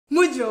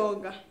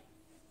mujoga.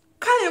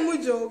 Kale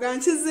mujoga,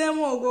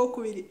 nchizemo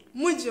ogwokubiri.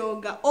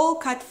 Mujoga, all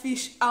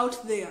catfish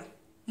out there.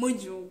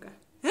 Mujoga.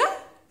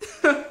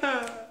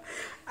 Huh?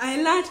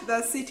 I learned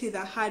the city the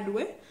hard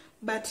way,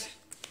 but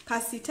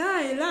kasita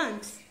I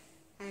learned.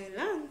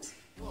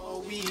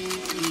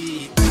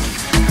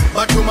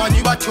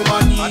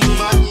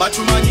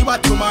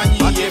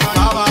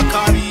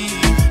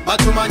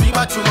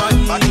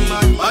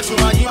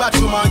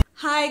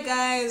 Hi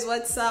guys,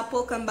 what's up?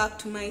 Welcome back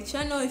to my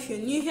channel. If you're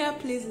new here,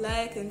 please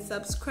like and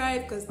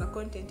subscribe because the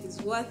content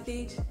is worth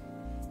it.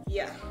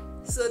 Yeah,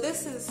 so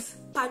this is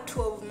part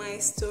 2 of my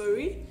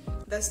story,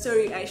 the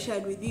story I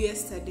shared with you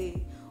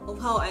yesterday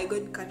of how I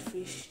got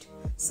catfished.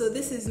 So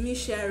this is me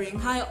sharing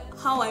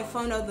how I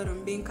found out that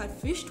I'm being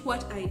catfished,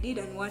 what I did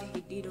and what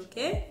he did,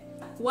 okay?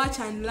 Watch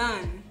and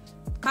learn.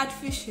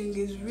 Catfishing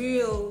is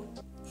real.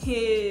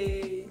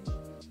 Hey.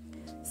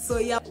 So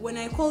yeah, when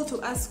I called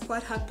to ask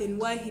what happened,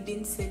 why he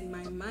didn't send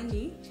my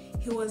money,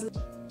 he was like,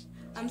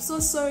 I'm so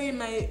sorry,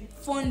 my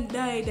phone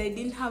died, I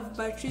didn't have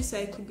battery, so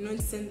I could not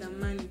send the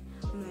money.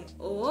 I'm like,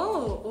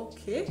 oh,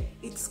 okay,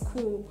 it's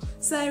cool.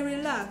 So I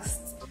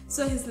relaxed.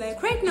 So he's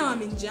like, right now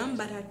I'm in jam,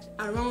 but at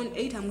around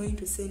 8 I'm going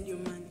to send you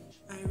money.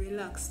 I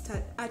relaxed.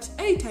 At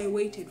 8 I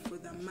waited for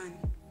the money.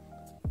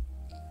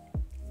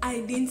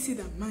 I didn't see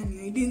the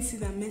money, I didn't see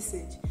the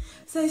message.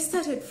 So I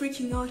started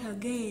freaking out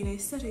again. I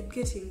started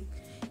getting,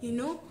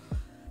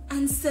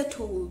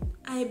 unsettled.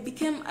 I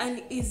became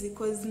uneasy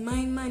because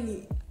my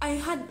money, I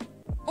had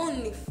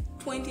only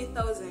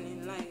 20,000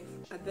 in life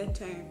at that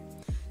time.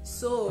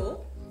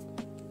 So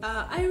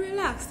I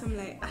relaxed. I'm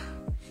like,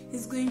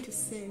 he's going to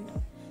send.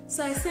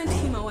 So I sent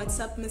him a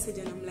WhatsApp message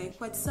and I'm like,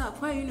 what's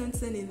up? Why are you not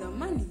sending the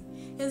money?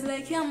 He's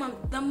like, yeah,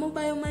 the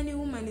mobile money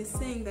woman is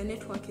saying the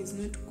network is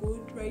not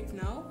good right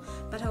now,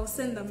 but I'll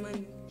send the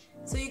money.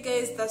 So you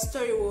guys, the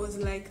story was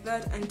like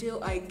that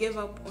until I gave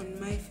up on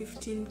my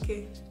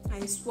 15K.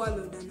 I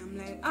swallowed and I'm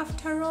like,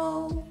 after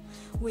all,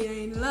 we are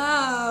in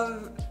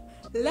love.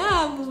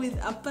 Love with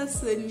a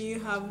person you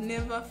have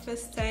never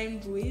first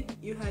timed with.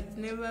 You had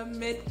never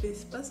met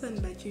this person,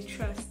 but you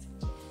trust.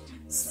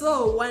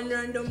 So one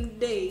random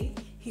day,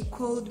 he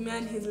called me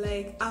and he's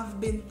like, I've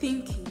been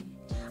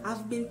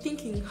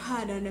thinking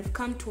hard and I've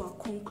come to a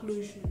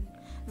conclusion.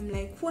 I'm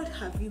like, what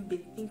have you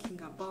been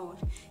thinking about?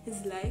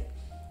 He's like,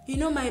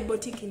 my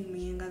boutique in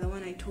Mienga, the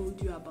one I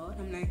told you about.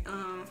 I'm like,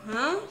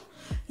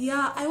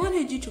 yeah, I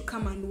wanted you to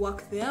come and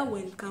work there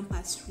when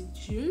campus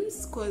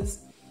resumes because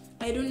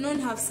I do not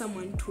have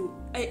someone to,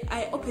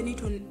 I open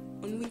it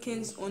on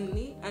weekends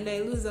only and I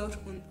lose out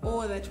on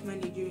all that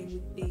money during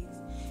weekdays.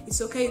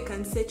 It's okay, you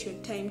can set your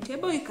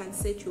timetable, you can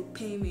set your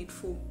payment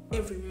for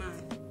every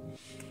month.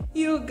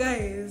 You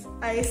guys,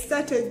 I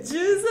started,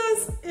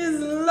 Jesus is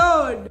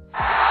Lord.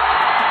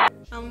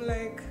 I'm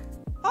like,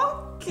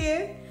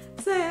 okay.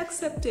 So I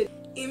accepted.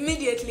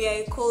 Immediately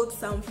I called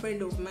some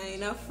friend of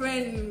mine, a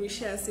friend we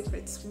share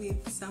secrets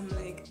with. So I'm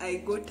like, I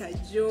got a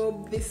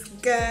job. This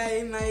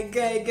guy, my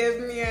guy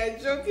gave me a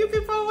job. You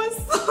people were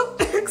so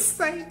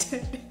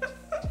excited.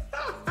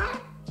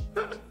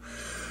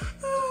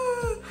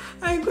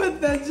 I got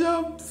the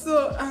job.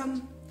 So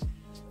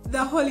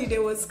the holiday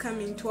was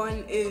coming to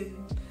an end.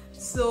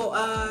 So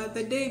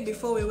the day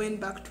before we went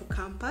back to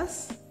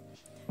campus,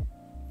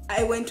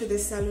 I went to the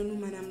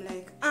salon and I'm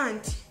like,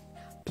 Aunt,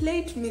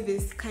 plait me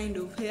this kind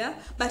of hair,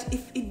 but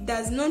if it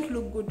does not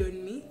look good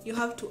on me, you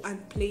have to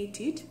unplait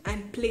it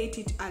and plait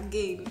it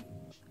again.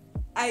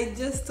 I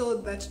just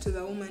told that to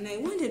the woman. I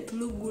wanted to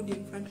look good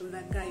in front of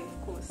that guy,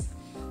 of course.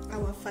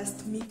 Our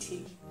first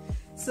meeting.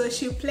 So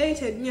she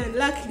plaited me and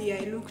luckily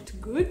I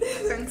looked good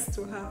thanks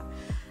to her.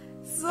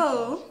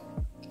 So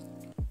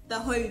the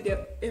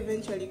holiday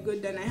eventually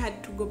got done. I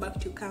had to go back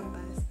to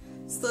campus.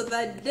 So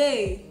that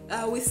day,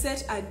 we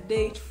set a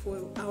date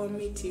for our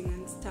meeting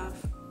and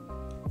stuff.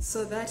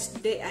 So that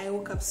day I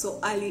woke up so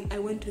early. I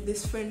went to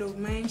this friend of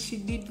mine. She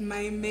did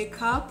my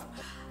makeup.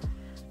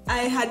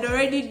 I had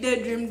already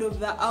daydreamed of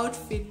the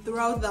outfit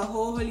throughout the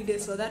whole holiday,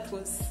 so that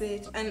was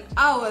set. And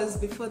hours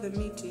before the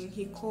meeting,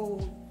 he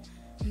called.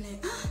 I'm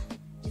like,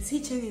 is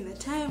he changing the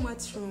time?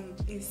 What's wrong?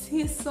 Is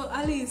he so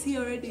early? Is he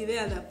already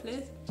there at the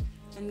place?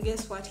 And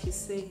guess what he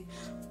said?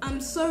 I'm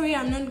sorry,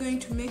 I'm not going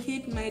to make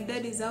it. My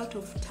dad is out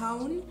of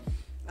town.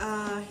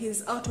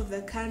 He's out of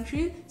the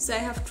country, so I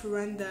have to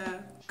run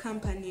the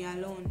company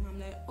alone. I'm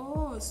like,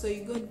 oh, so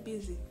you got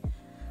busy.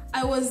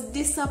 I was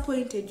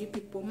disappointed, you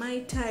people. My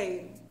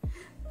time.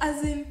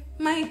 As in,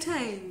 my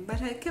time.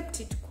 But I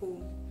kept it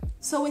cool.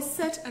 So we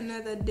set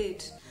another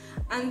date.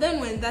 And then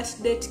when that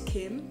date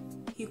came,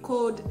 he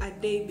called a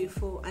day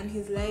before and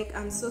he's like,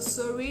 I'm so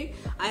sorry,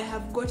 I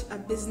have got a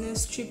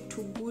business trip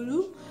to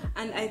Gulu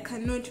and I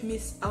cannot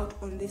miss out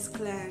on this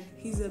client.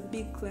 He's a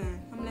big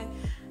client. I'm like,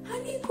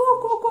 honey,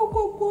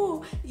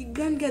 go. You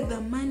can't get the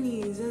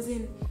money. As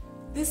in,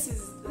 this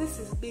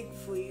is big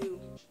for you.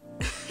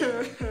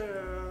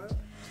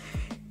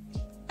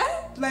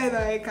 By the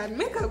way, I can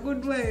make a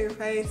good way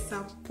if I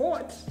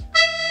support.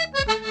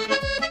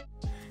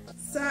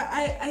 So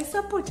I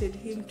supported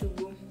him to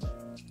go.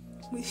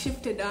 we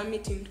shifted our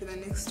meeting to the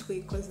next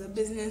week because the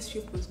business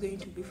trip was going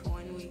to be for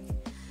 1 week.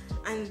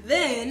 And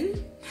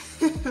then,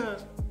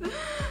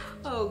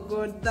 oh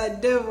God, the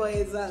devil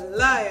is a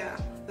liar.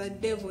 The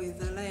devil is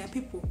a liar.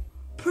 People,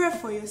 pray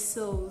for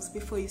yourselves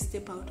before you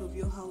step out of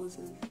your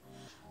houses.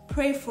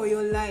 Pray for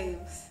your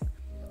lives.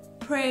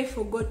 Pray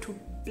for God to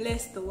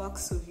bless the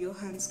works of your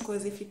hands,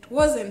 because if it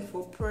wasn't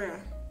for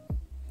prayer,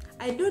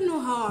 I don't know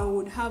how I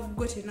would have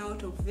gotten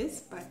out of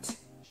this, but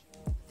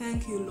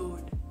thank you,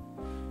 Lord.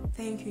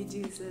 Thank you,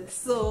 Jesus.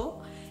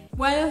 So,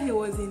 while he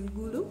was in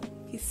Gulu,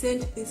 he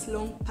sent this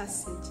long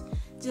passage,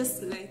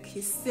 just like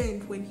he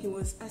sent when he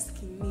was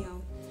asking me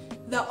out.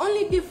 The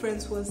only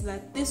difference was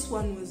that this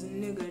one was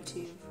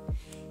negative.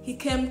 He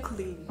came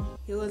clean.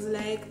 He was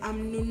like,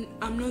 I'm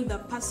not the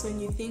person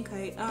you think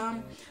I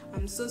am.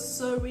 I'm so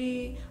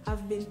sorry.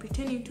 I've been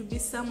pretending to be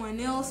someone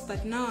else,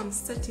 but now I'm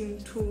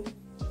starting to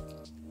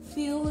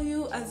feel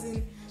you, as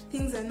in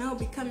things are now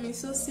becoming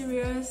so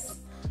serious.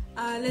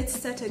 Let's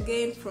start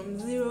again from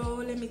zero.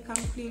 Let me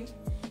come clean.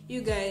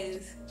 You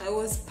guys, I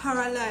was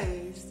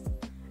paralyzed.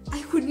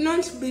 I could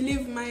not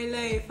believe my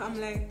life. I'm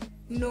like,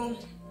 no,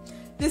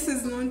 this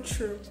is not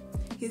true.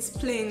 He's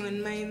playing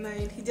on my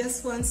mind. He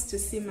just wants to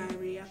see my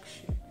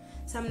reaction.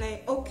 So I'm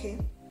like, okay,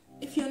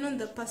 if you're not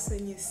the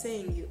person you're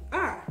saying you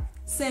are,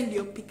 send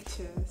your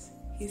pictures.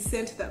 He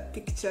sent the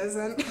pictures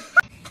and you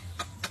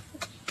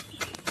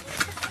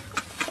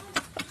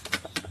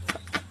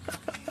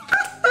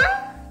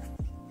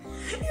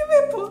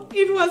people,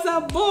 it was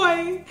a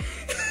boy.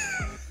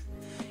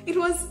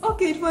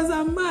 It was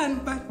a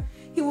man, but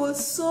he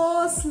was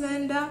so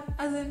slender,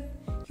 as in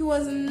he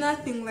was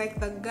nothing like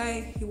the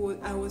guy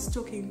I was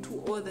talking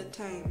to all the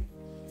time.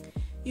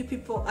 You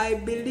people, I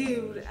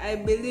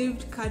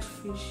believed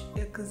catfish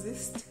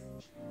exist,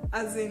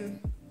 as in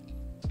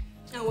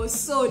I was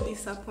so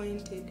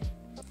disappointed.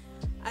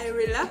 I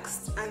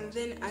relaxed and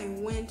then I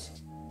went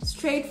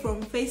straight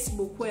from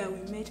Facebook where we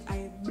met.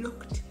 I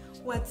blocked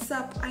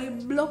WhatsApp, I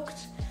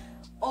blocked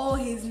all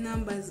his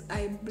numbers,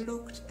 I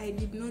blocked. I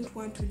did not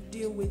want to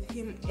deal with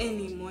him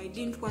anymore. I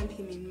didn't want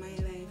him in my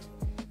life.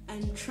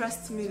 And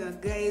trust me, the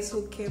guys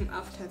who came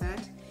after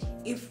that,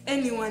 if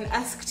anyone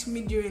asked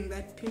me during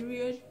that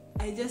period,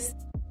 I just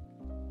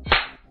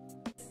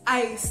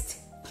iced,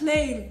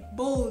 plain,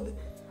 bold,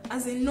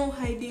 as in no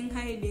hiding.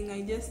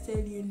 I just tell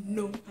you,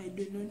 no, I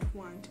do not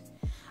want.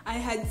 I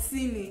had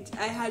seen it.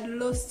 I had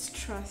lost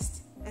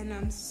trust, and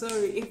I'm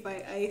sorry if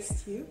I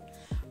iced you.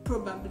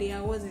 Probably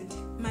I wasn't.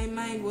 My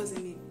mind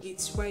wasn't in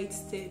its right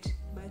state.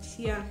 But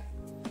yeah.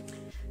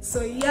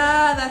 So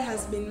yeah, that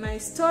has been my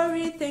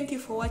story. Thank you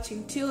for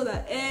watching till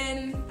the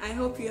end. I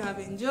hope you have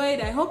enjoyed.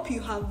 I hope you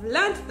have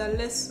learned the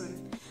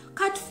lesson.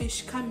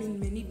 Catfish come in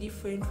many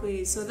different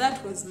ways. So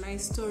that was my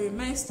story.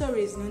 My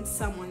story is not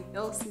someone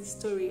else's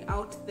story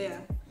out there.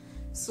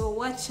 So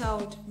watch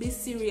out. Be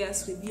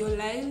serious with your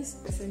lives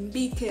and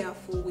be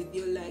careful with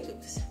your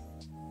lives.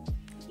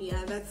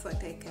 Yeah, that's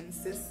what I can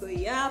say. So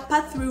yeah,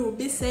 part 3 will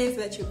be signs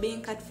that you're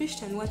being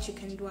catfished and what you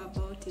can do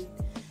about it.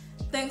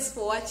 Thanks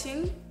for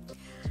watching.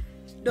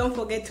 Don't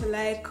forget to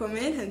like,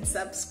 comment and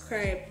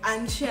subscribe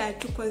and share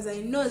too, because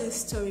I know this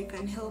story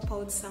can help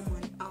out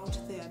someone out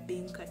there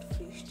being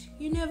catfished.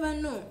 You never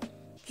know.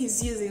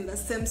 He's using the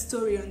same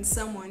story on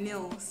someone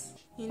else.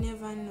 You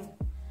never know.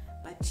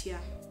 But yeah.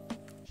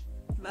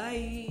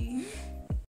 Bye.